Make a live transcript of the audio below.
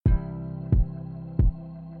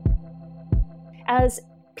as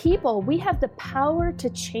people, we have the power to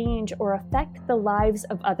change or affect the lives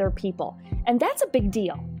of other people. And that's a big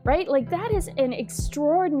deal, right? Like that is an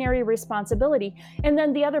extraordinary responsibility. And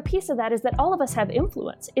then the other piece of that is that all of us have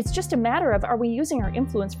influence. It's just a matter of, are we using our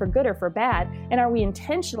influence for good or for bad? And are we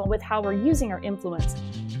intentional with how we're using our influence?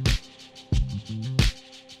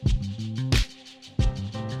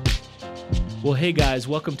 Well, hey guys,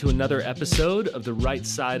 welcome to another episode of the Right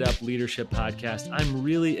Side Up Leadership Podcast. I'm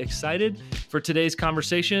really excited for today's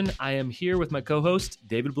conversation. I am here with my co-host,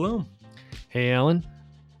 David Bloom. Hey, Alan.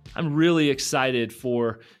 I'm really excited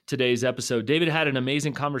for today's episode. David had an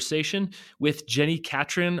amazing conversation with Jenny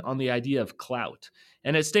Catron on the idea of clout.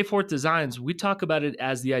 And at Stay Forth Designs, we talk about it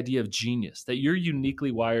as the idea of genius, that you're uniquely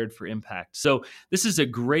wired for impact. So this is a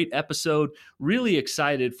great episode. Really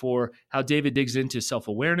excited for how David digs into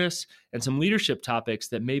self-awareness and some leadership topics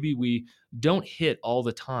that maybe we don't hit all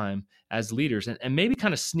the time as leaders and maybe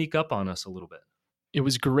kind of sneak up on us a little bit. It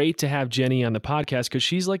was great to have Jenny on the podcast because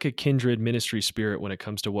she's like a kindred ministry spirit when it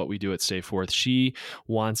comes to what we do at Stay Forth. She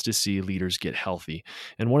wants to see leaders get healthy.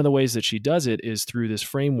 And one of the ways that she does it is through this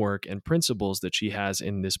framework and principles that she has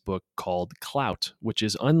in this book called Clout, which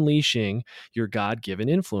is unleashing your God-given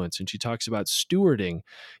influence. And she talks about stewarding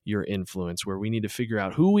your influence, where we need to figure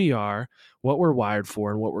out who we are, what we're wired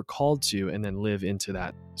for, and what we're called to, and then live into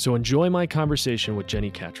that. So enjoy my conversation with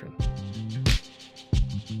Jenny Catron.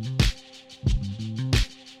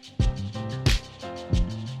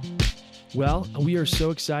 Well, we are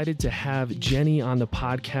so excited to have Jenny on the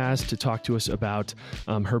podcast to talk to us about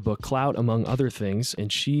her book, Clout, among other things. And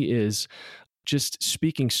she is just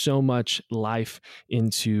speaking so much life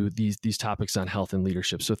into these topics on health and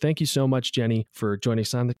leadership. So thank you so much, Jenny, for joining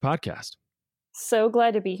us on the podcast. So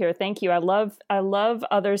glad to be here. Thank you. I love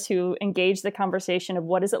others who engage the conversation of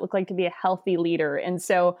what does it look like to be a healthy leader. And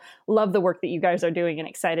so love the work that you guys are doing and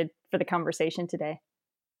excited for the conversation today.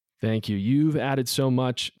 Thank you. You've added so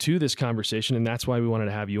much to this conversation, and that's why we wanted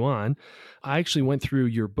to have you on. I actually went through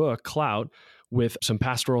your book, Clout, with some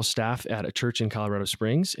pastoral staff at a church in Colorado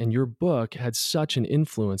Springs, and your book had such an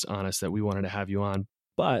influence on us that we wanted to have you on.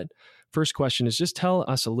 But first question is just tell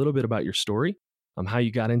us a little bit about your story, how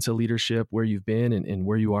you got into leadership, where you've been, and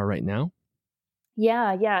where you are right now.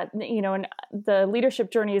 Yeah. And the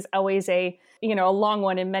leadership journey is always a long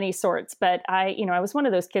one in many sorts. But I was one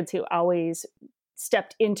of those kids who always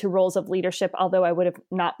stepped into roles of leadership, although I would have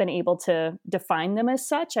not been able to define them as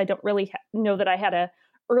such. I don't really know that I had a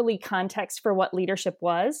early context for what leadership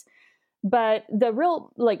was. But the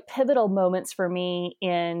real pivotal moments for me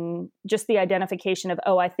in just the identification of,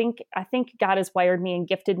 I think God has wired me and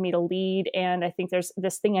gifted me to lead. And I think there's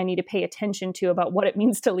this thing I need to pay attention to about what it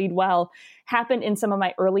means to lead well, happened in some of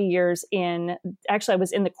my early years I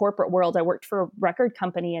was in the corporate world. I worked for a record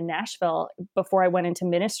company in Nashville before I went into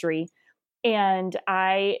ministry. And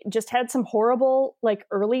I just had some horrible,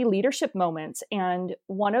 early leadership moments. And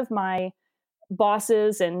one of my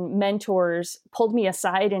bosses and mentors pulled me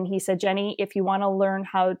aside and he said, Jenny, if you want to learn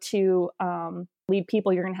how to lead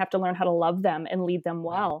people, you're going to have to learn how to love them and lead them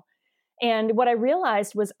well. And what I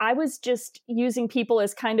realized was I was just using people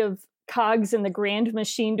as kind of cogs in the grand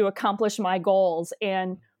machine to accomplish my goals.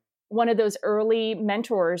 And one of those early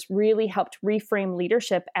mentors really helped reframe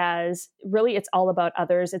leadership as really it's all about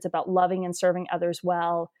others. It's about loving and serving others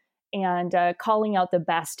well and calling out the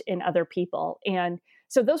best in other people. And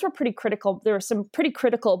so those were pretty critical. There were some pretty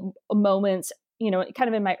critical moments, kind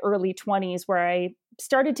of in my early 20s where I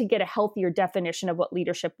started to get a healthier definition of what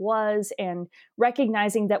leadership was and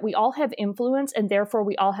recognizing that we all have influence and therefore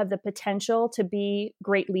we all have the potential to be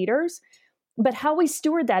great leaders. But how we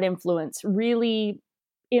steward that influence really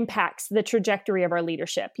impacts the trajectory of our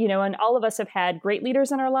leadership, and all of us have had great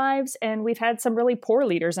leaders in our lives and we've had some really poor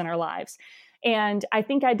leaders in our lives. And I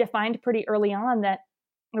think I defined pretty early on that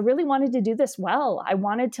I really wanted to do this well. I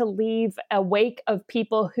wanted to leave a wake of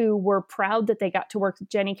people who were proud that they got to work with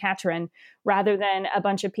Jenny Catron rather than a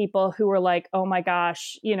bunch of people who were like, oh my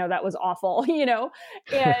gosh, that was awful,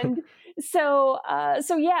 and So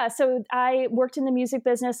I worked in the music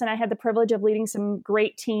business and I had the privilege of leading some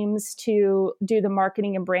great teams to do the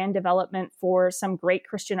marketing and brand development for some great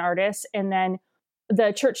Christian artists. And then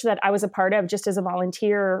the church that I was a part of, just as a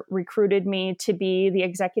volunteer, recruited me to be the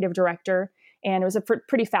executive director. And it was a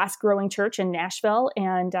pretty fast growing church in Nashville.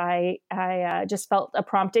 And I just felt a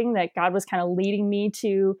prompting that God was kind of leading me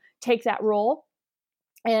to take that role.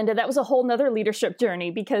 And that was a whole nother leadership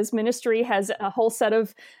journey because ministry has a whole set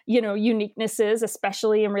of, uniquenesses,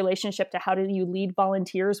 especially in relationship to how do you lead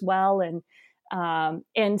volunteers well.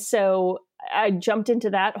 And so I jumped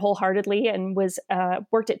into that wholeheartedly and was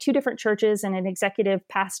worked at two different churches in an executive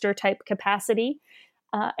pastor type capacity.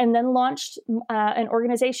 and then launched an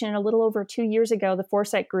organization a little over 2 years ago, the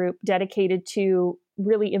Foresight Group, dedicated to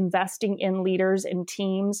really investing in leaders and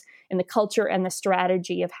teams, in the culture and the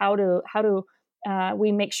strategy of how to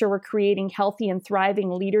we make sure we're creating healthy and thriving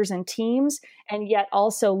leaders and teams, and yet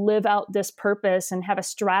also live out this purpose and have a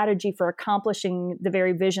strategy for accomplishing the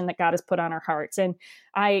very vision that God has put on our hearts. And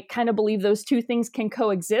I kind of believe those two things can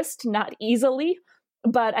coexist, not easily,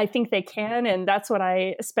 but I think they can. And that's what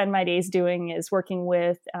I spend my days doing, is working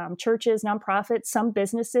with churches, nonprofits, some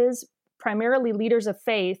businesses, primarily leaders of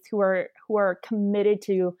faith who are committed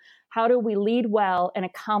to how do we lead well and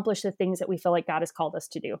accomplish the things that we feel like God has called us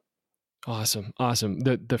to do. Awesome.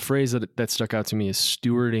 The phrase that stuck out to me is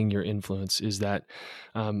stewarding your influence. Is that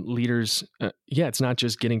leaders? It's not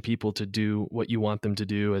just getting people to do what you want them to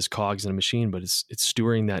do as cogs in a machine, but it's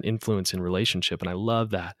stewarding that influence in relationship. And I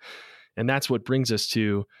love that. And that's what brings us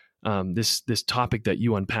to this topic that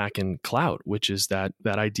you unpack in Clout, which is that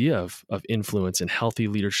idea of influence and healthy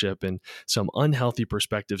leadership, and some unhealthy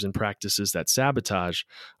perspectives and practices that sabotage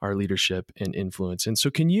our leadership and influence. And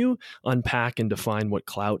so can you unpack and define what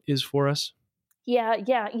Clout is for us? Yeah.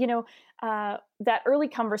 That early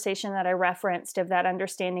conversation that I referenced, of that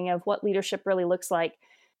understanding of what leadership really looks like,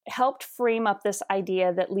 helped frame up this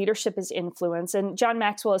idea that leadership is influence. And John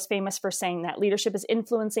Maxwell is famous for saying that leadership is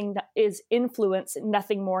influence,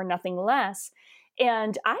 nothing more, nothing less.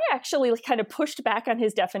 And I actually kind of pushed back on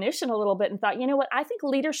his definition a little bit and thought, you know what, I think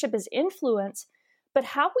leadership is influence, but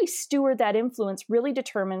how we steward that influence really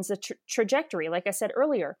determines the trajectory, like I said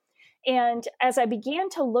earlier. And as I began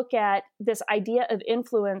to look at this idea of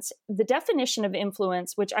influence, the definition of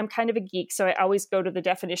influence, which I'm kind of a geek, so I always go to the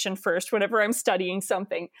definition first whenever I'm studying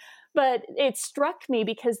something, but it struck me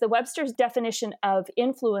because the Webster's definition of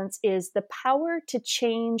influence is the power to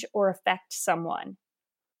change or affect someone.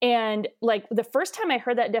 And like the first time I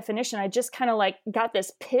heard that definition, I just kind of like got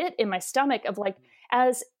this pit in my stomach of like,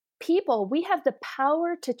 as people, we have the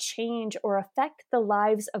power to change or affect the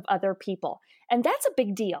lives of other people. And that's a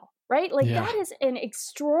big deal. Right? Like that is an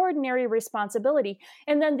extraordinary responsibility.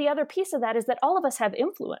 And then the other piece of that is that all of us have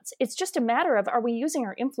influence. It's just a matter of, are we using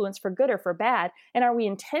our influence for good or for bad? And are we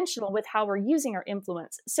intentional with how we're using our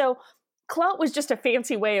influence? So Clout was just a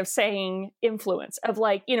fancy way of saying influence, of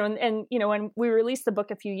like, and when we released the book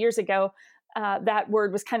a few years ago, that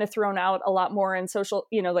word was kind of thrown out a lot more in social,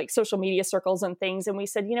 like social media circles and things. And we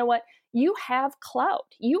said, you know what, you have clout,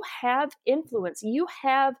 you have influence, you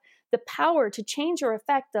have the power to change or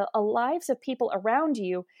affect the lives of people around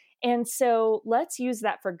you. And so let's use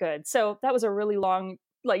that for good. So that was a really long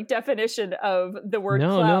definition of the word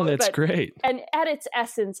clout. No, that's great. And at its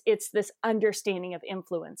essence, it's this understanding of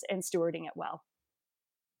influence and stewarding it well.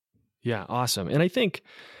 Yeah, awesome. And I think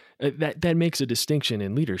that makes a distinction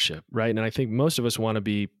in leadership, right? And I think most of us want to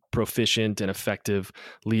be proficient and effective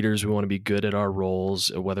leaders. We want to be good at our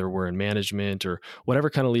roles, whether we're in management or whatever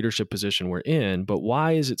kind of leadership position we're in. But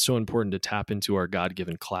why is it so important to tap into our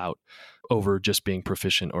God-given clout over just being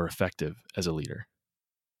proficient or effective as a leader?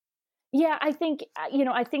 Yeah, I think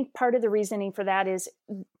part of the reasoning for that is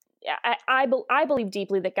I believe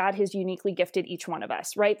deeply that God has uniquely gifted each one of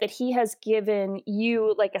us, right? That he has given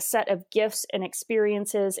you like a set of gifts and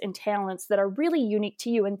experiences and talents that are really unique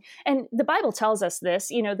to you. And the Bible tells us this,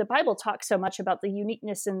 the Bible talks so much about the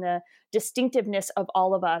uniqueness and the distinctiveness of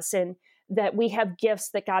all of us, and that we have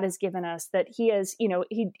gifts that God has given us, that he has,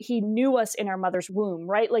 he knew us in our mother's womb,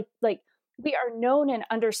 right? Like we are known and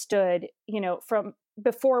understood, from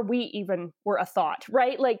before we even were a thought,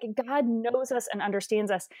 right? Like God knows us and understands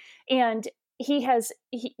us. And he has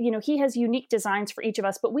unique designs for each of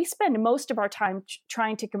us, but we spend most of our time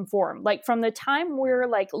trying to conform. Like from the time we're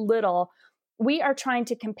like little, we are trying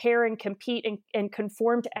to compare and compete and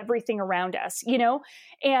conform to everything around us,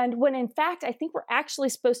 and when in fact, I think we're actually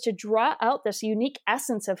supposed to draw out this unique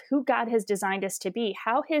essence of who God has designed us to be.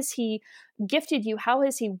 How has he gifted you? How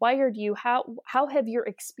has he wired you? How have your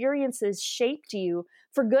experiences shaped you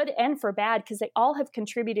for good and for bad? Because they all have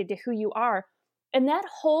contributed to who you are. And that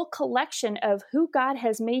whole collection of who God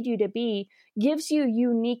has made you to be gives you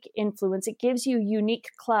unique influence. It gives you unique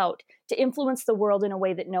clout to influence the world in a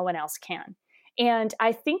way that no one else can. And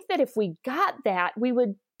I think that if we got that, we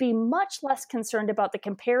would be much less concerned about the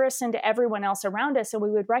comparison to everyone else around us. And we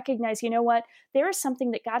would recognize, you know what, there is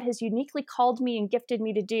something that God has uniquely called me and gifted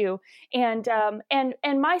me to do. And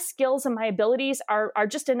my skills and my abilities are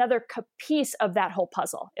just another piece of that whole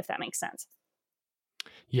puzzle, if that makes sense.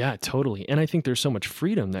 Yeah, totally. And I think there's so much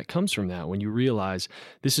freedom that comes from that when you realize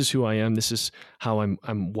this is who I am, this is how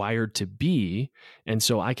I'm wired to be. And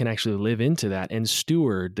so I can actually live into that and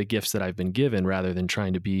steward the gifts that I've been given rather than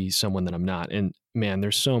trying to be someone that I'm not. And man,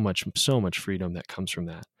 there's so much freedom that comes from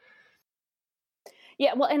that.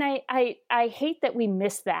 Yeah, well, and I hate that we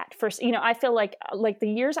miss that first. I feel like the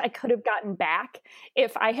years I could have gotten back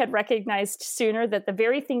if I had recognized sooner that the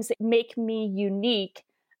very things that make me unique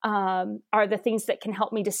are the things that can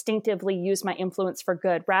help me distinctively use my influence for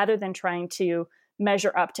good, rather than trying to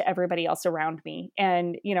measure up to everybody else around me.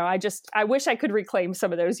 And I wish I could reclaim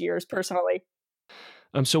some of those years personally.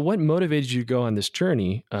 So what motivated you to go on this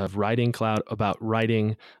journey of writing Clout, about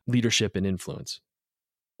writing leadership and influence?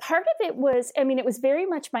 Part of it was, it was very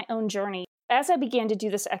much my own journey. As I began to do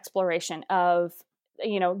this exploration of,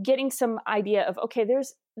 getting some idea of, okay,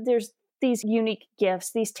 there's these unique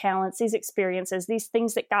gifts, these talents, these experiences, these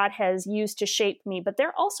things that God has used to shape me, but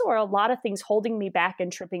there also are a lot of things holding me back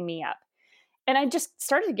and tripping me up. And I just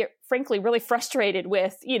started to get, frankly, really frustrated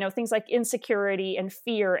with, things like insecurity and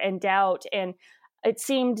fear and doubt. And it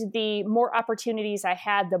seemed the more opportunities I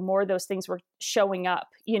had, the more those things were showing up,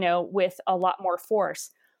 with a lot more force.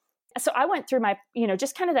 So I went through my,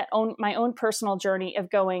 just kind of my own personal journey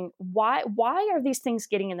of going, why are these things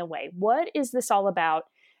getting in the way? What is this all about?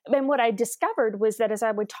 And what I discovered was that as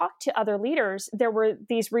I would talk to other leaders, there were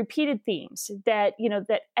these repeated themes that,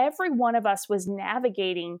 that every one of us was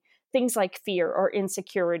navigating things like fear or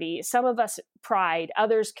insecurity, some of us pride,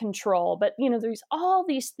 others control. But, there's all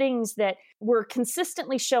these things that were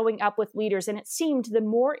consistently showing up with leaders. And it seemed the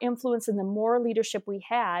more influence and the more leadership we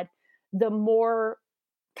had, the more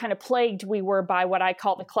kind of plagued we were by what I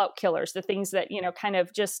call the clout killers, the things that, kind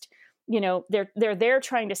of just, they're there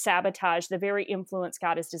trying to sabotage the very influence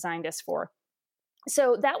God has designed us for.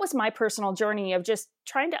 So that was my personal journey of just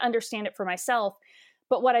trying to understand it for myself.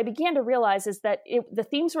 But what I began to realize is that the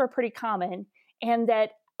themes were pretty common, and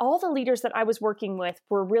that all the leaders that I was working with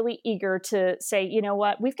were really eager to say, you know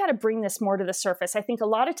what, we've got to bring this more to the surface. I think a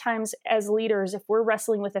lot of times as leaders, if we're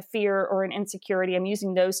wrestling with a fear or an insecurity, I'm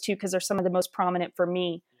using those two because they're some of the most prominent for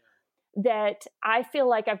me, that I feel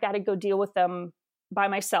like I've got to go deal with them by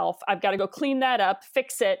myself. I've got to go clean that up,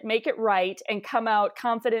 fix it, make it right, and come out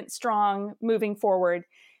confident, strong, moving forward.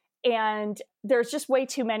 And there's just way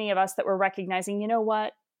too many of us that were recognizing, you know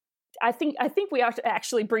what? I think we ought to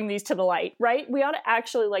actually bring these to the light, right? We ought to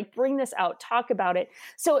actually bring this out, talk about it.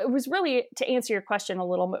 So it was really, to answer your question a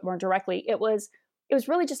little bit more directly, it was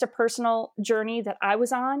really just a personal journey that I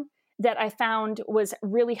was on that I found was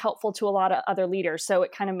really helpful to a lot of other leaders. So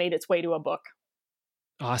it kind of made its way to a book.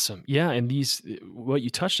 Awesome. Yeah. And what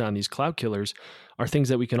you touched on, these clout killers are things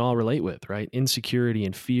that we can all relate with, right? Insecurity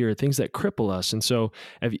and fear, things that cripple us. And so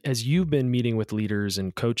as you've been meeting with leaders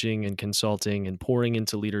and coaching and consulting and pouring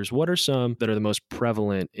into leaders, what are some that are the most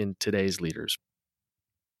prevalent in today's leaders?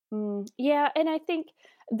 Yeah. And I think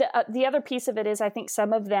the other piece of it is, I think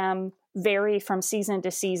some of them vary from season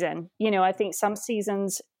to season. I think some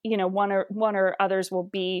seasons, one or others will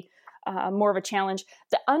be more of a challenge.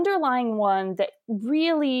 The underlying one that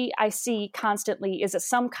really I see constantly is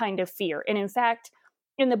some kind of fear. And in fact,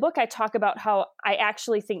 in the book, I talk about how I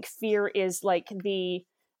actually think fear is like the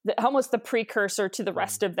almost the precursor to the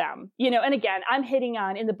rest of them. And again,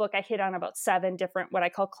 in the book, I hit on about 7 different, what I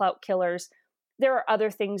call clout killers. There are other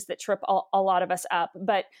things that trip a lot of us up,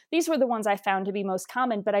 but these were the ones I found to be most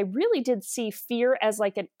common. But I really did see fear as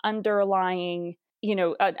like an underlying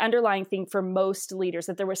thing for most leaders,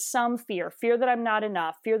 that there was some fear that I'm not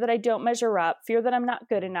enough, fear that I don't measure up, fear that I'm not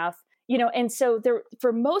good enough, and so there,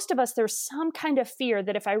 for most of us, there's some kind of fear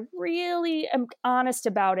that if I really am honest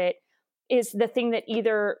about it, is the thing that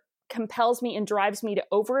either compels me and drives me to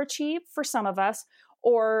overachieve for some of us,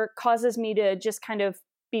 or causes me to just kind of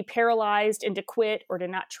be paralyzed and to quit, or to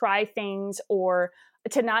not try things, or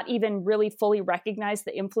to not even really fully recognize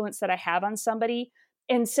the influence that I have on somebody.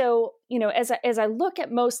 And so, as I look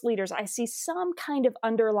at most leaders, I see some kind of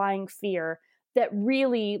underlying fear that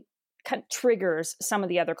really kind of triggers some of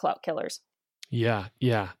the other clout killers. Yeah,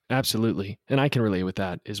 absolutely. And I can relate with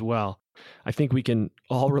that as well. I think we can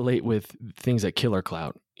all relate with things that kill our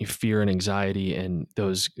clout, fear and anxiety, and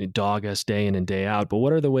those dog us day in and day out. But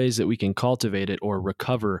what are the ways that we can cultivate it or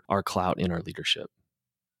recover our clout in our leadership?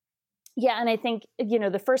 Yeah. And I think,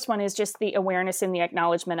 the first one is just the awareness and the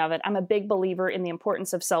acknowledgement of it. I'm a big believer in the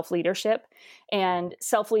importance of self-leadership, and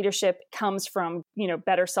self-leadership comes from,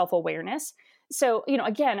 better self-awareness. So,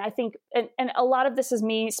 again, I think, and a lot of this is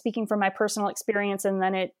me speaking from my personal experience. And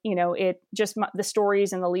then the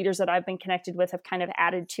stories and the leaders that I've been connected with have kind of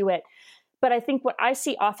added to it. But I think what I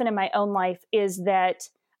see often in my own life is that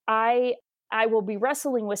I will be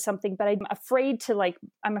wrestling with something, but I'm afraid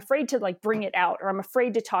to bring it out, or I'm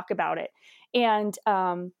afraid to talk about it. And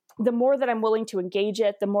the more that I'm willing to engage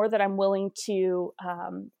it, the more that I'm willing to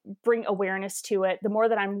bring awareness to it, the more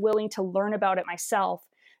that I'm willing to learn about it myself,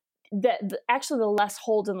 actually the less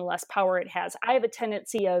hold and the less power it has. I have a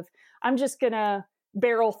tendency of, I'm just going to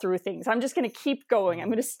barrel through things. I'm just going to keep going. I'm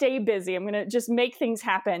going to stay busy. I'm going to just make things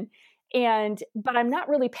happen. But I'm not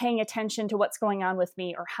really paying attention to what's going on with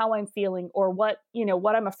me or how I'm feeling or what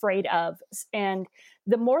I'm afraid of. And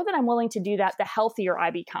the more that I'm willing to do that, the healthier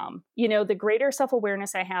I become. The greater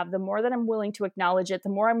self-awareness I have, the more that I'm willing to acknowledge it, the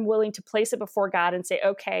more I'm willing to place it before God and say,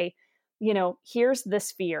 okay, here's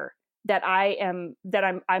this fear that I'm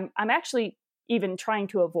actually even trying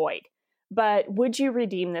to avoid. But would you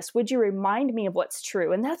redeem this? Would you remind me of what's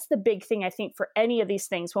true? And that's the big thing, I think, for any of these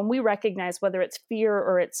things. When we recognize whether it's fear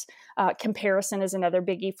or it's comparison is another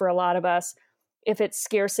biggie for a lot of us, if it's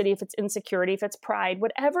scarcity, if it's insecurity, if it's pride,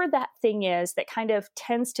 whatever that thing is that kind of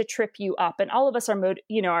tends to trip you up. And all of us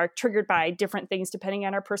are triggered by different things depending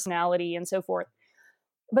on our personality and so forth.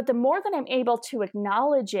 But the more that I'm able to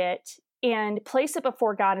acknowledge it and place it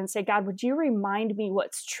before God and say, God, would you remind me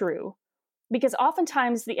what's true? Because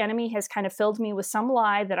oftentimes the enemy has kind of filled me with some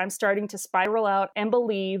lie that I'm starting to spiral out and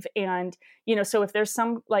believe. And, so if there's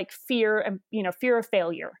some like fear, fear of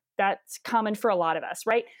failure, that's common for a lot of us,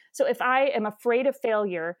 right? So if I am afraid of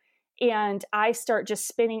failure and I start just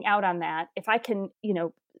spinning out on that, if I can,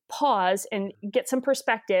 pause and get some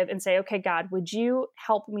perspective and say, okay, God, would you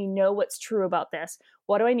help me know what's true about this?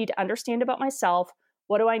 What do I need to understand about myself?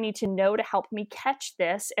 What do I need to know to help me catch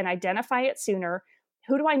this and identify it sooner?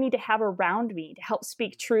 Who do I need to have around me to help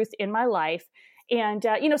speak truth in my life? And,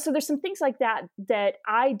 so there's some things like that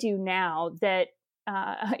I do now that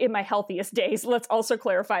in my healthiest days, let's also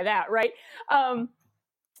clarify that, right?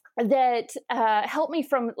 That help me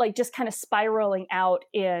from like just kind of spiraling out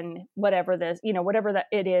in whatever that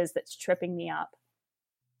it is that's tripping me up.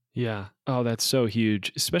 Yeah. Oh, that's so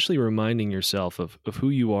huge, especially reminding yourself of who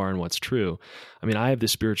you are and what's true. I mean, I have the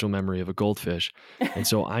spiritual memory of a goldfish, and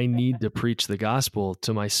so I need to preach the gospel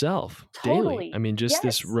to myself daily. Totally. I mean, just Yes.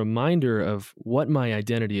 this reminder of what my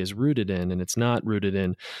identity is rooted in, and it's not rooted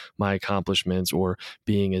in my accomplishments or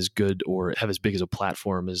being as good or have as big as a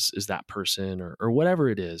platform as that person or whatever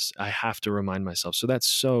it is. I have to remind myself. So that's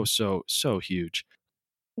so, so, so huge.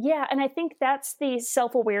 Yeah. And I think that's the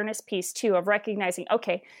self-awareness piece too, of recognizing,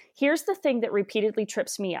 okay, here's the thing that repeatedly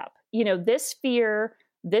trips me up. This fear,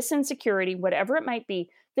 this insecurity, whatever it might be,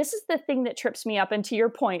 this is the thing that trips me up. And to your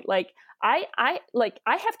point, like I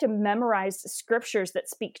have to memorize scriptures that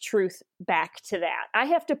speak truth back to that. I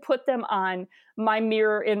have to put them on my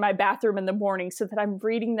mirror in my bathroom in the morning so that I'm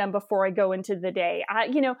reading them before I go into the day.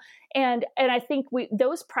 And I think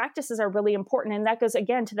those practices are really important. And that goes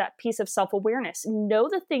again to that piece of self-awareness. Know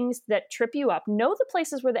the things that trip you up. Know the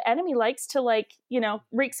places where the enemy likes to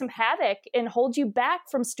wreak some havoc and hold you back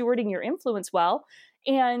from stewarding your influence well.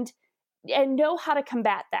 And know how to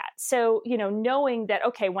combat that. So, knowing that,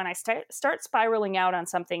 okay, when I start spiraling out on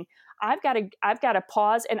something, I've got to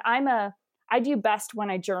pause. And I do best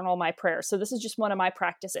when I journal my prayers. So this is just one of my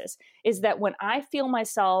practices, is that when I feel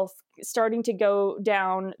myself starting to go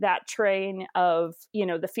down that train of,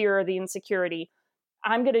 the fear or the insecurity,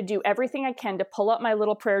 I'm going to do everything I can to pull up my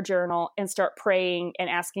little prayer journal and start praying and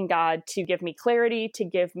asking God to give me clarity, to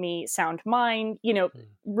give me sound mind,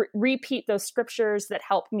 repeat those scriptures that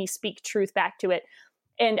help me speak truth back to it.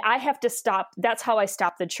 And I have to stop. That's how I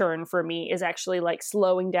stop the churn for me, is actually like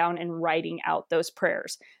slowing down and writing out those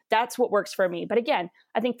prayers. That's what works for me. But again,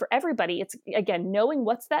 I think for everybody, it's again, knowing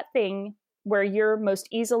what's that thing where you're most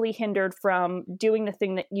easily hindered from doing the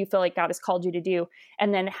thing that you feel like God has called you to do.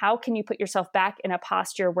 And then how can you put yourself back in a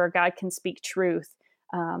posture where God can speak truth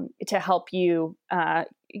to help you, kind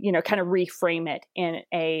of reframe it in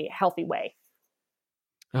a healthy way.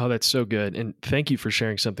 Oh, that's so good. And thank you for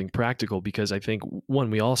sharing something practical, because I think, one,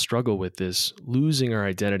 we all struggle with this, losing our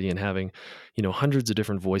identity and having, hundreds of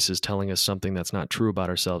different voices telling us something that's not true about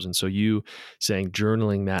ourselves. And so you saying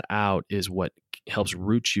journaling that out is what helps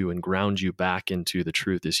root you and ground you back into the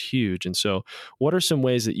truth is huge. And so what are some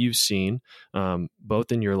ways that you've seen,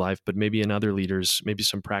 both in your life, but maybe in other leaders, maybe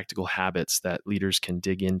some practical habits that leaders can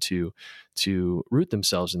dig into to root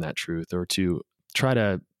themselves in that truth, or to try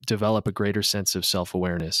to develop a greater sense of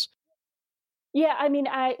self-awareness? Yeah, I mean,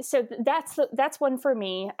 so that's one for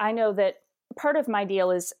me. I know that part of my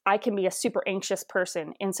deal is I can be a super anxious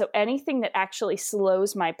person, and so anything that actually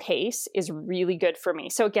slows my pace is really good for me.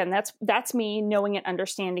 So again, that's me knowing and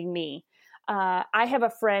understanding me. I have a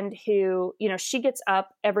friend who, she gets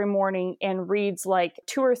up every morning and reads like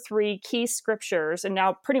 2 or 3 key scriptures, and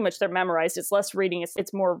now pretty much they're memorized. It's less reading,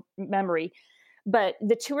 it's more memory. But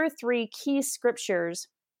the 2 or 3 key scriptures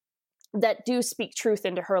that do speak truth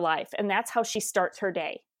into her life. And that's how she starts her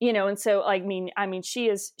day, and so I mean, she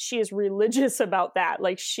is religious about that.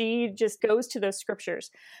 Like, she just goes to those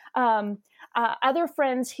scriptures. Other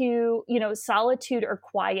friends who, solitude or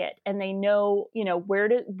quiet, and they know, where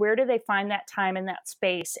do they find that time and that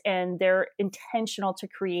space, and they're intentional to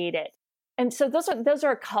create it. And so those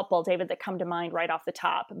are a couple, David, that come to mind right off the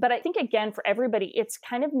top. But I think, again, for everybody, it's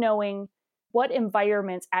kind of knowing what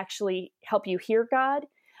environments actually help you hear God,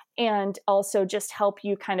 and also just help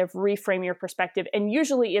you kind of reframe your perspective. And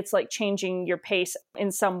usually it's like changing your pace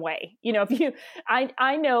in some way.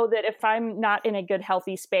 I know that if I'm not in a good,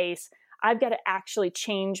 healthy space, I've got to actually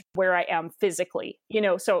change where I am physically,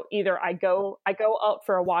 so either I go out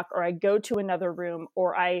for a walk, or I go to another room,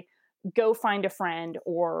 or I go find a friend,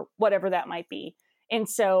 or whatever that might be. And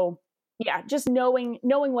so, yeah, just knowing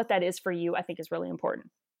what that is for you, I think, is really important.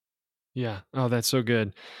 Yeah. Oh, that's so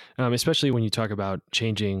good. Especially when you talk about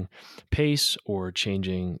changing pace, or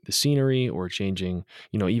changing the scenery, or changing,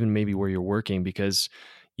 even maybe where you're working, because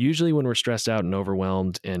usually when we're stressed out and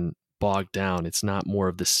overwhelmed and bogged down, it's not more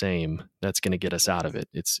of the same that's going to get us out of it.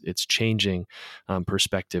 It's changing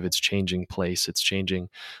perspective. It's changing place. It's changing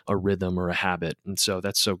a rhythm or a habit. And so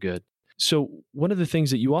that's so good. So one of the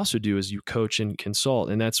things that you also do is you coach and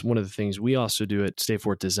consult, and that's one of the things we also do at Stay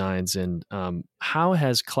Forth Designs. And how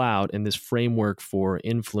has Clout and this framework for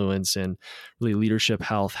influence and really leadership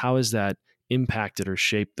health, how has that impacted or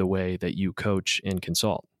shaped the way that you coach and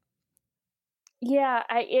consult? Yeah,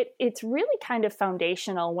 it's really kind of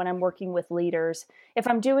foundational when I'm working with leaders. If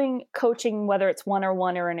I'm doing coaching, whether it's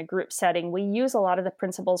one-on-one or in a group setting, we use a lot of the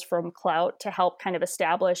principles from Clout to help kind of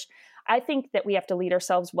establish. I think that we have to lead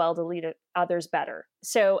ourselves well to lead others better.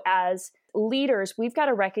 So as leaders, we've got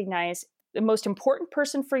to recognize the most important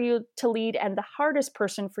person for you to lead and the hardest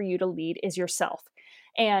person for you to lead is yourself.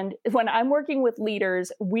 And when I'm working with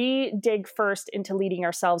leaders, we dig first into leading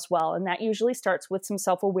ourselves well. And that usually starts with some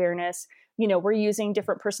self-awareness. We're using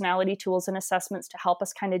different personality tools and assessments to help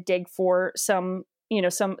us kind of dig for some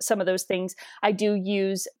of those things. I do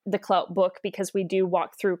use the Clout book because we do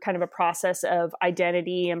walk through kind of a process of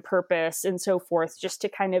identity and purpose and so forth, just to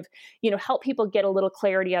kind of, help people get a little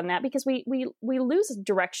clarity on that, because we lose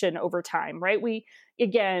direction over time, right?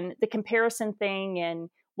 Again, the comparison thing and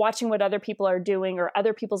watching what other people are doing or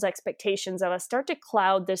other people's expectations of us start to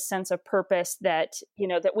cloud this sense of purpose that,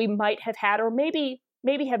 that we might have had, or maybe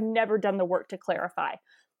have never done the work to clarify.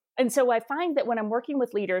 And so I find that when I'm working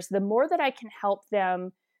with leaders, the more that I can help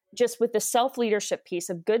them just with the self-leadership piece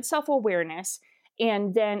of good self-awareness,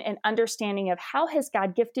 and then an understanding of how has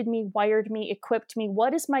God gifted me, wired me, equipped me,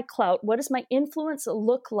 what is my clout, what does my influence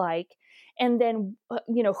look like, and then,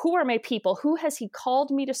 who are my people, who has he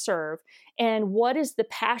called me to serve, and what is the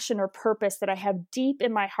passion or purpose that I have deep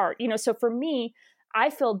in my heart. So for me, I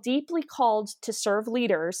feel deeply called to serve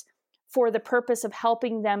leaders for the purpose of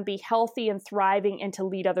helping them be healthy and thriving and to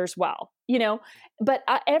lead others well, but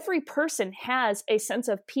every person has a sense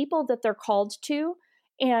of people that they're called to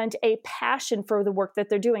and a passion for the work that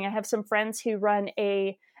they're doing. I have some friends who run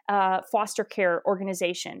a foster care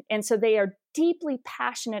organization. And so they are deeply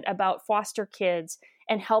passionate about foster kids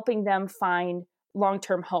and helping them find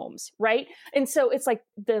long-term homes, right? And so it's like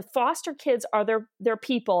the foster kids are their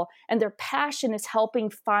people, and their passion is helping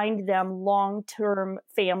find them long-term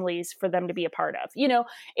families for them to be a part of,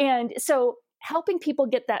 And so helping people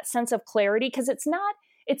get that sense of clarity, because it's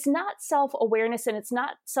not self-awareness and it's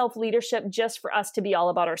not self-leadership just for us to be all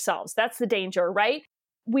about ourselves. That's the danger, right?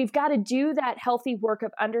 We've got to do that healthy work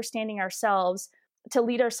of understanding ourselves to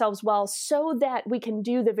lead ourselves well, so that we can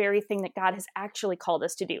do the very thing that God has actually called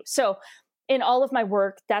us to do. So in all of my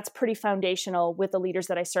work, that's pretty foundational with the leaders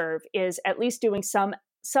that I serve, is at least doing some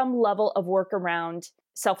level of work around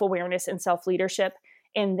self-awareness and self-leadership.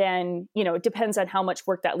 And then, it depends on how much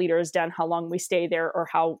work that leader has done, how long we stay there, or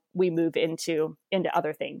how we move into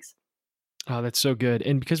other things. Oh, that's so good.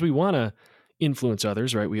 And because we want to influence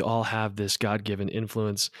others, right? We all have this God-given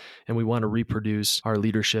influence, and we want to reproduce our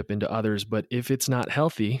leadership into others. But if it's not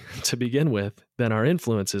healthy to begin with, then our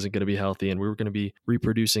influence isn't going to be healthy, and we're going to be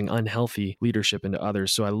reproducing unhealthy leadership into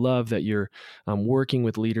others. So I love that you're working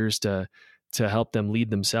with leaders to help them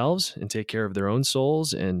lead themselves and take care of their own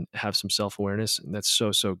souls and have some self-awareness. And that's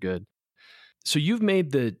so, so good. So you've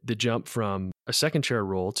made the jump from a second chair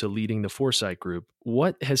role to leading the Foresight Group.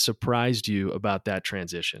 What has surprised you about that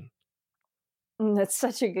transition? That's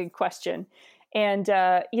such a good question. And,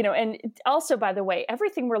 and also, by the way,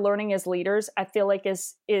 everything we're learning as leaders, I feel like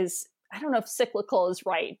is I don't know if cyclical is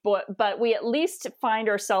right, but we at least find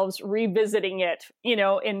ourselves revisiting it,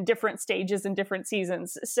 in different stages and different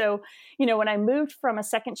seasons. So, when I moved from a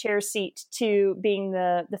second chair seat to being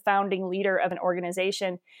the founding leader of an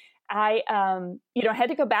organization, I, had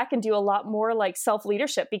to go back and do a lot more like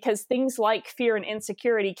self-leadership, because things like fear and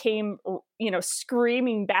insecurity came,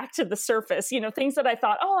 screaming back to the surface, things that I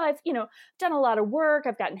thought, I've, done a lot of work.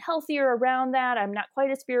 I've gotten healthier around that. I'm not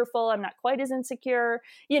quite as fearful. I'm not quite as insecure,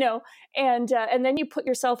 and then you put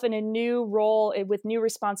yourself in a new role with new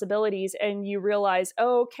responsibilities, and you realize,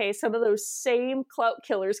 okay, some of those same clout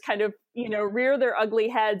killers kind of, rear their ugly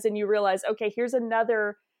heads, and you realize, okay, here's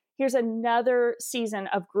another season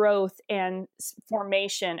of growth and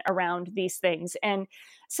formation around these things. And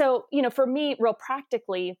so, for me, real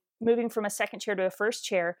practically, moving from a second chair to a first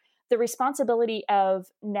chair, the responsibility of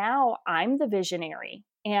now I'm the visionary.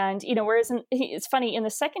 And, whereas it's funny, in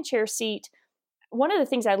the second chair seat, one of the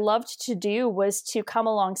things I loved to do was to come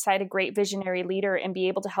alongside a great visionary leader and be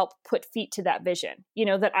able to help put feet to that vision,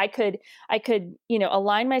 that I could,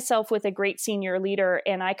 align myself with a great senior leader,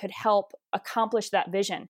 and I could help accomplish that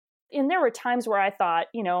vision. And there were times where I thought,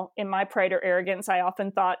 in my pride or arrogance, I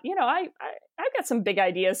often thought, I've got some big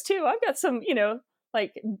ideas too. I've got some,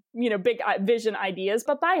 big vision ideas.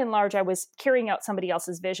 But by and large, I was carrying out somebody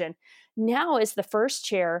else's vision. Now, as the first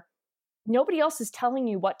chair, nobody else is telling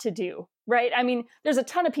you what to do, right? I mean, there's a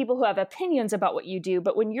ton of people who have opinions about what you do.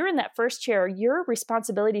 But when you're in that first chair, your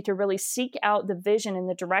responsibility to really seek out the vision and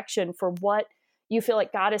the direction for what you feel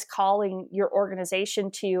like God is calling your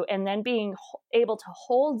organization to, and then being able to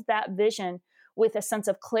hold that vision with a sense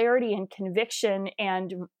of clarity and conviction,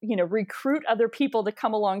 and, recruit other people to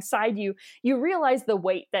come alongside you, you realize the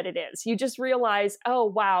weight that it is. You just realize, oh,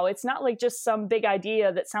 wow, it's not like just some big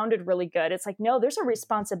idea that sounded really good. It's like, no, there's a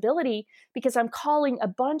responsibility, because I'm calling a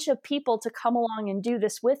bunch of people to come along and do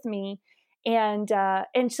this with me. And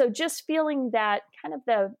so just feeling that kind of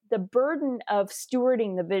the burden of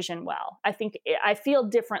stewarding the vision well, I think I feel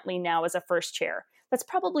differently now as a first chair. That's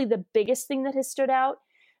probably the biggest thing that has stood out.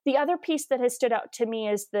 The other piece that has stood out to me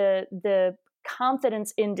is the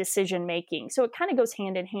confidence in decision making. So it kind of goes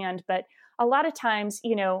hand in hand, but a lot of times,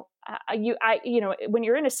 when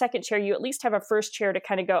you're in a second chair, you at least have a first chair to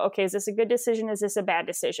kind of go, okay, is this a good decision? Is this a bad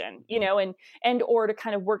decision? Or to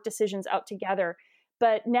kind of work decisions out together.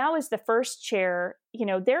 But now, as the first chair,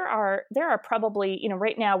 there are probably,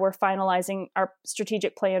 right now we're finalizing our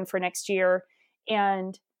strategic plan for next year,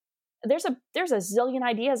 and there's a zillion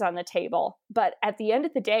ideas on the table. But at the end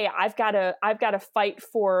of the day, I've got to fight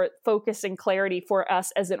for focus and clarity for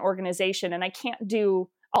us as an organization, and I can't do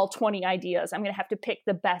all 20 ideas. I'm going to have to pick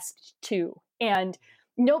the best 2. And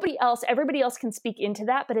everybody else can speak into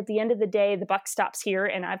that. But at the end of the day, the buck stops here,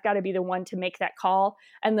 and I've got to be the one to make that call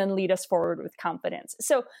and then lead us forward with confidence.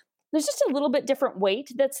 So there's just a little bit different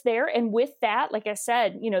weight that's there. And with that, like I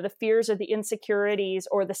said, the fears or the insecurities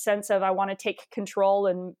or the sense of I want to take control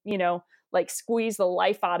and, squeeze the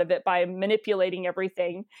life out of it by manipulating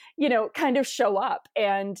everything, kind of show up.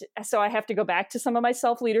 And so I have to go back to some of my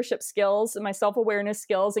self-leadership skills and my self-awareness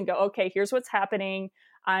skills and go, okay, here's what's happening.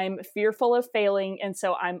 I'm fearful of failing. And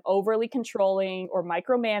so I'm overly controlling or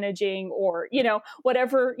micromanaging or,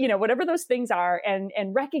 whatever those things are, and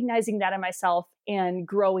recognizing that in myself and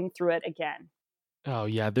growing through it again. Oh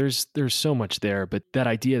yeah. There's so much there, but that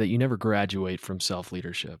idea that you never graduate from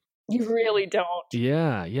self-leadership. You really don't.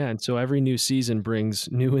 Yeah. Yeah. And so every new season brings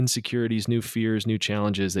new insecurities, new fears, new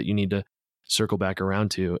challenges that you need to circle back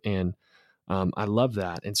around to. And I love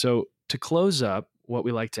that. And so to close up, what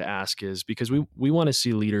we like to ask is, because we want to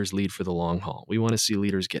see leaders lead for the long haul. We want to see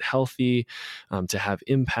leaders get healthy, to have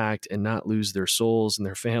impact and not lose their souls and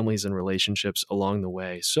their families and relationships along the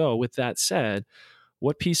way. So with that said,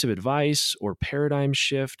 what piece of advice or paradigm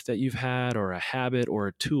shift that you've had, or a habit or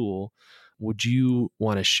a tool, would you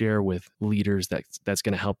want to share with leaders that's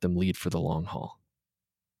going to help them lead for the long haul?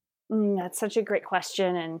 That's such a great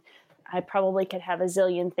question. And I probably could have a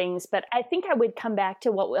zillion things, but I think I would come back to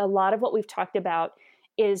a lot of what we've talked about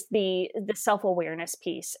is the self-awareness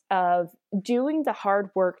piece of doing the hard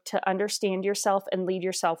work to understand yourself and lead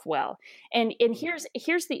yourself well. And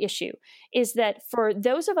here's the issue, is that for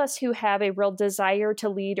those of us who have a real desire to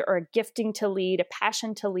lead, or a gifting to lead, a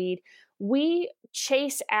passion to lead, we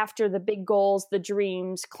chase after the big goals, the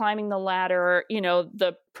dreams, climbing the ladder,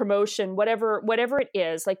 the promotion, whatever it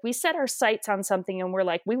is. Like, we set our sights on something and we're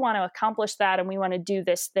like, we want to accomplish that and we want to do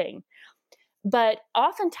this thing. But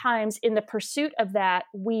oftentimes in the pursuit of that,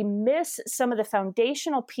 we miss some of the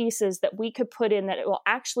foundational pieces that we could put in that it will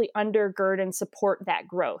actually undergird and support that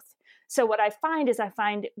growth. So what I find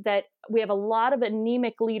that we have a lot of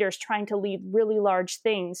anemic leaders trying to lead really large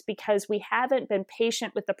things because we haven't been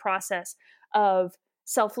patient with the process of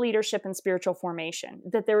self-leadership and spiritual formation.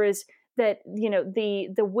 That there is that,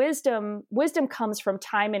 the wisdom comes from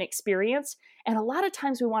time and experience. And a lot of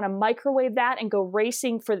times we want to microwave that and go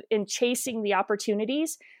racing and chasing the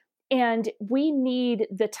opportunities. And we need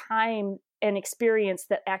the time and experience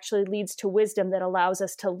that actually leads to wisdom that allows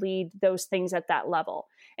us to lead those things at that level.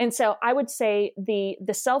 And so I would say the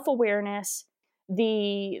self-awareness,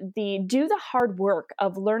 the do the hard work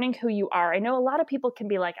of learning who you are. I know a lot of people can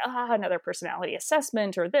be like, another personality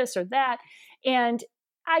assessment or this or that. And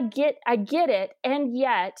I get it. And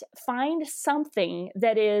yet find something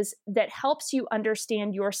that helps you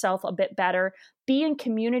understand yourself a bit better. Be in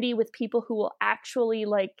community with people who will actually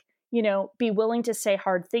be willing to say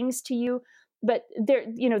hard things to you. But there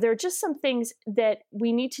are just some things that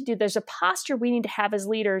we need to do. There's a posture we need to have as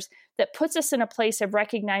leaders that puts us in a place of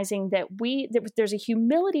recognizing that there's a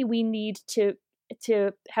humility we need to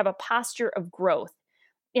have a posture of growth,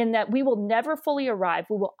 in that we will never fully arrive.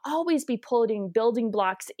 We will always be putting building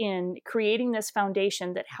blocks in, creating this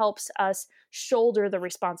foundation that helps us shoulder the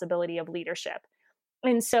responsibility of leadership.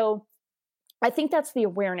 And so I think that's the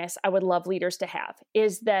awareness I would love leaders to have,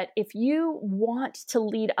 is that if you want to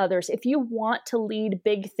lead others, if you want to lead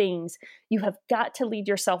big things, you have got to lead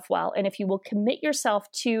yourself well. And if you will commit yourself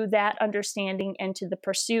to that understanding and to the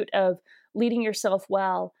pursuit of leading yourself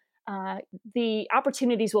well, the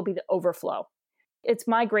opportunities will be the overflow. It's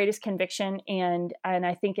my greatest conviction. And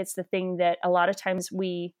I think it's the thing that a lot of times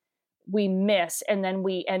we miss, and then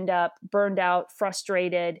we end up burned out,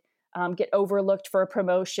 frustrated, get overlooked for a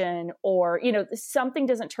promotion, or, something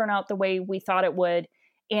doesn't turn out the way we thought it would.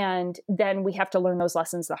 And then we have to learn those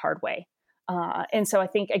lessons the hard way. And so I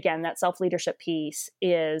think, again, that self-leadership piece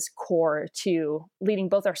is core to leading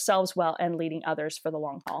both ourselves well and leading others for the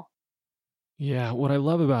long haul. Yeah. What I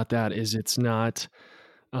love about that is it's not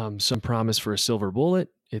some promise for a silver bullet.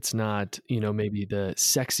 It's not, maybe the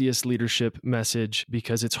sexiest leadership message,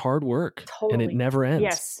 because it's hard work and it never ends.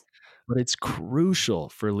 Yes. But it's crucial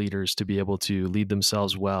for leaders to be able to lead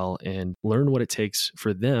themselves well and learn what it takes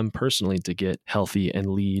for them personally to get healthy and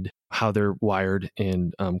lead how they're wired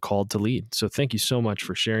and called to lead. So thank you so much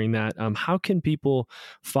for sharing that. How can people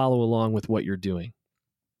follow along with what you're doing?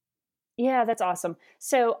 Yeah, that's awesome.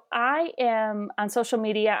 So I am on social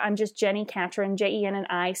media. I'm just Jenny Catron,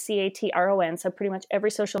 JenniCatron. So pretty much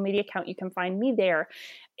every social media account, you can find me there.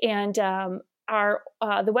 And the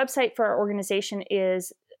website for our organization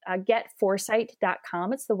is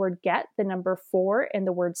getforesight.com. It's the word get, the number 4, and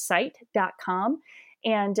the word sight.com.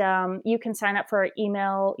 And you can sign up for our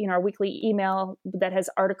email, our weekly email that has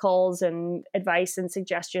articles and advice and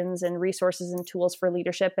suggestions and resources and tools for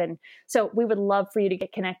leadership. And so we would love for you to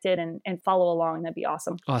get connected and follow along. That'd be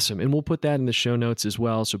awesome. Awesome. And we'll put that in the show notes as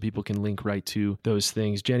well, so people can link right to those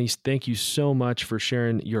things. Jenny, thank you so much for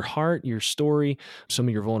sharing your heart, your story, some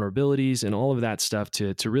of your vulnerabilities, and all of that stuff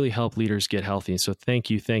to really help leaders get healthy. So thank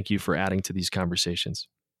you for adding to these conversations.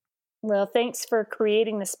 Well, thanks for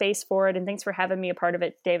creating the space for it. And thanks for having me a part of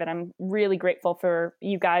it, David. I'm really grateful for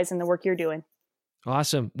you guys and the work you're doing.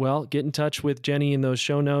 Awesome. Well, get in touch with Jenny in those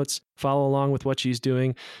show notes. Follow along with what she's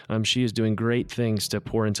doing. She is doing great things to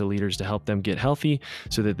pour into leaders to help them get healthy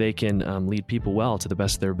so that they can lead people well to the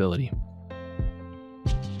best of their ability.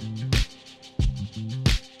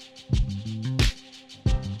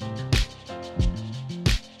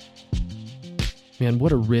 Man,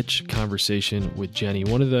 what a rich conversation with Jenny.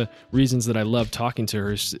 One of the reasons that I love talking to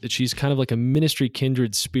her is that she's kind of like a ministry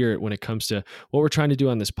kindred spirit when it comes to what we're trying to do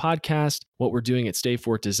on this podcast, what we're doing at Stay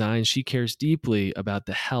Forth Design. She cares deeply about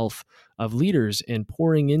the health of leaders and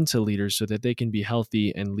pouring into leaders so that they can be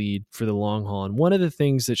healthy and lead for the long haul. And one of the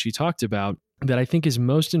things that she talked about that I think is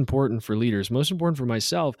most important for leaders, most important for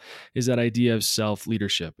myself, is that idea of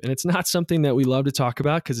self-leadership. And it's not something that we love to talk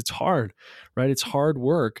about because it's hard, right? It's hard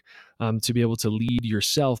work to be able to lead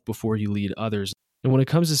yourself before you lead others. And when it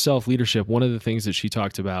comes to self-leadership, one of the things that she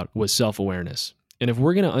talked about was self-awareness. And if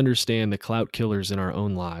we're going to understand the clout killers in our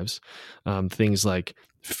own lives, things like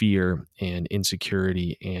fear and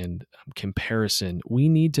insecurity and comparison, we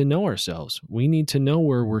need to know ourselves. We need to know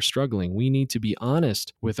where we're struggling. We need to be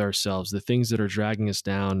honest with ourselves, the things that are dragging us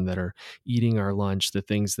down, that are eating our lunch, the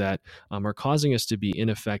things that are causing us to be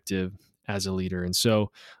ineffective as a leader. And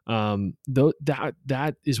so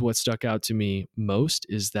that is what stuck out to me most,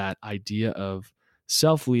 is that idea of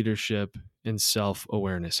self-leadership and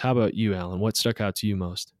self-awareness. How about you, Alan? What stuck out to you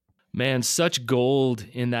most? Man, such gold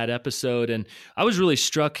in that episode. And I was really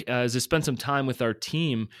struck as I spent some time with our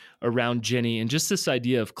team around Jenny and just this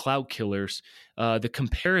idea of clout killers. The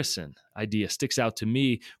comparison idea sticks out to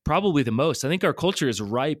me probably the most. I think our culture is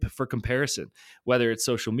ripe for comparison, whether it's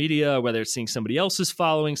social media, whether it's seeing somebody else's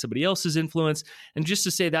following, somebody else's influence. And just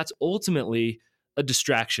to say that's ultimately a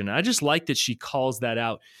distraction. I just like that she calls that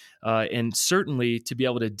out, and certainly to be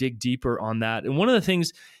able to dig deeper on that. And one of the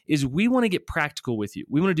things is we want to get practical with you.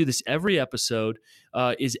 We want to do this every episode,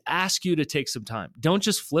 is ask you to take some time. Don't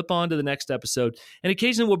just flip on to the next episode. And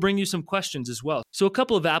occasionally we'll bring you some questions as well. So a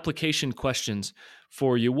couple of application questions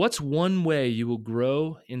for you. What's one way you will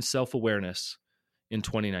grow in self-awareness in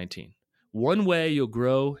 2019? One way you'll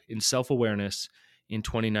grow in self-awareness in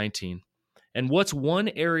 2019. And what's one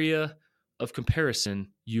area of comparison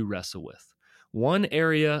you wrestle with? One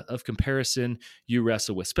area of comparison you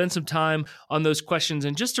wrestle with. Spend some time on those questions.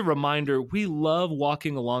 And just a reminder, we love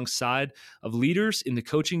walking alongside of leaders in the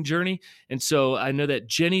coaching journey. And so I know that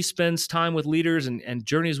Jenny spends time with leaders and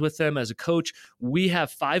journeys with them as a coach. We have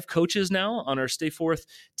 5 coaches now on our Stay Forth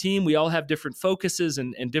team. We all have different focuses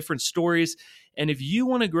and different stories. And if you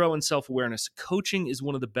want to grow in self-awareness, coaching is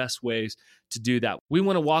one of the best ways to do that. We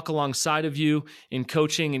want to walk alongside of you in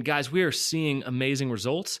coaching. And guys, we are seeing amazing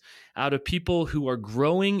results out of people who are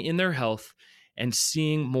growing in their health and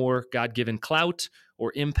seeing more God-given clout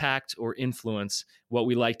or impact or influence, what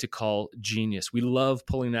we like to call genius. We love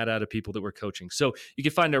pulling that out of people that we're coaching. So you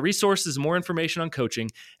can find our resources, more information on coaching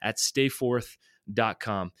at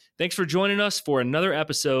stayforth.com. Thanks for joining us for another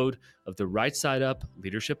episode of the Right Side Up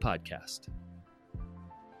Leadership Podcast.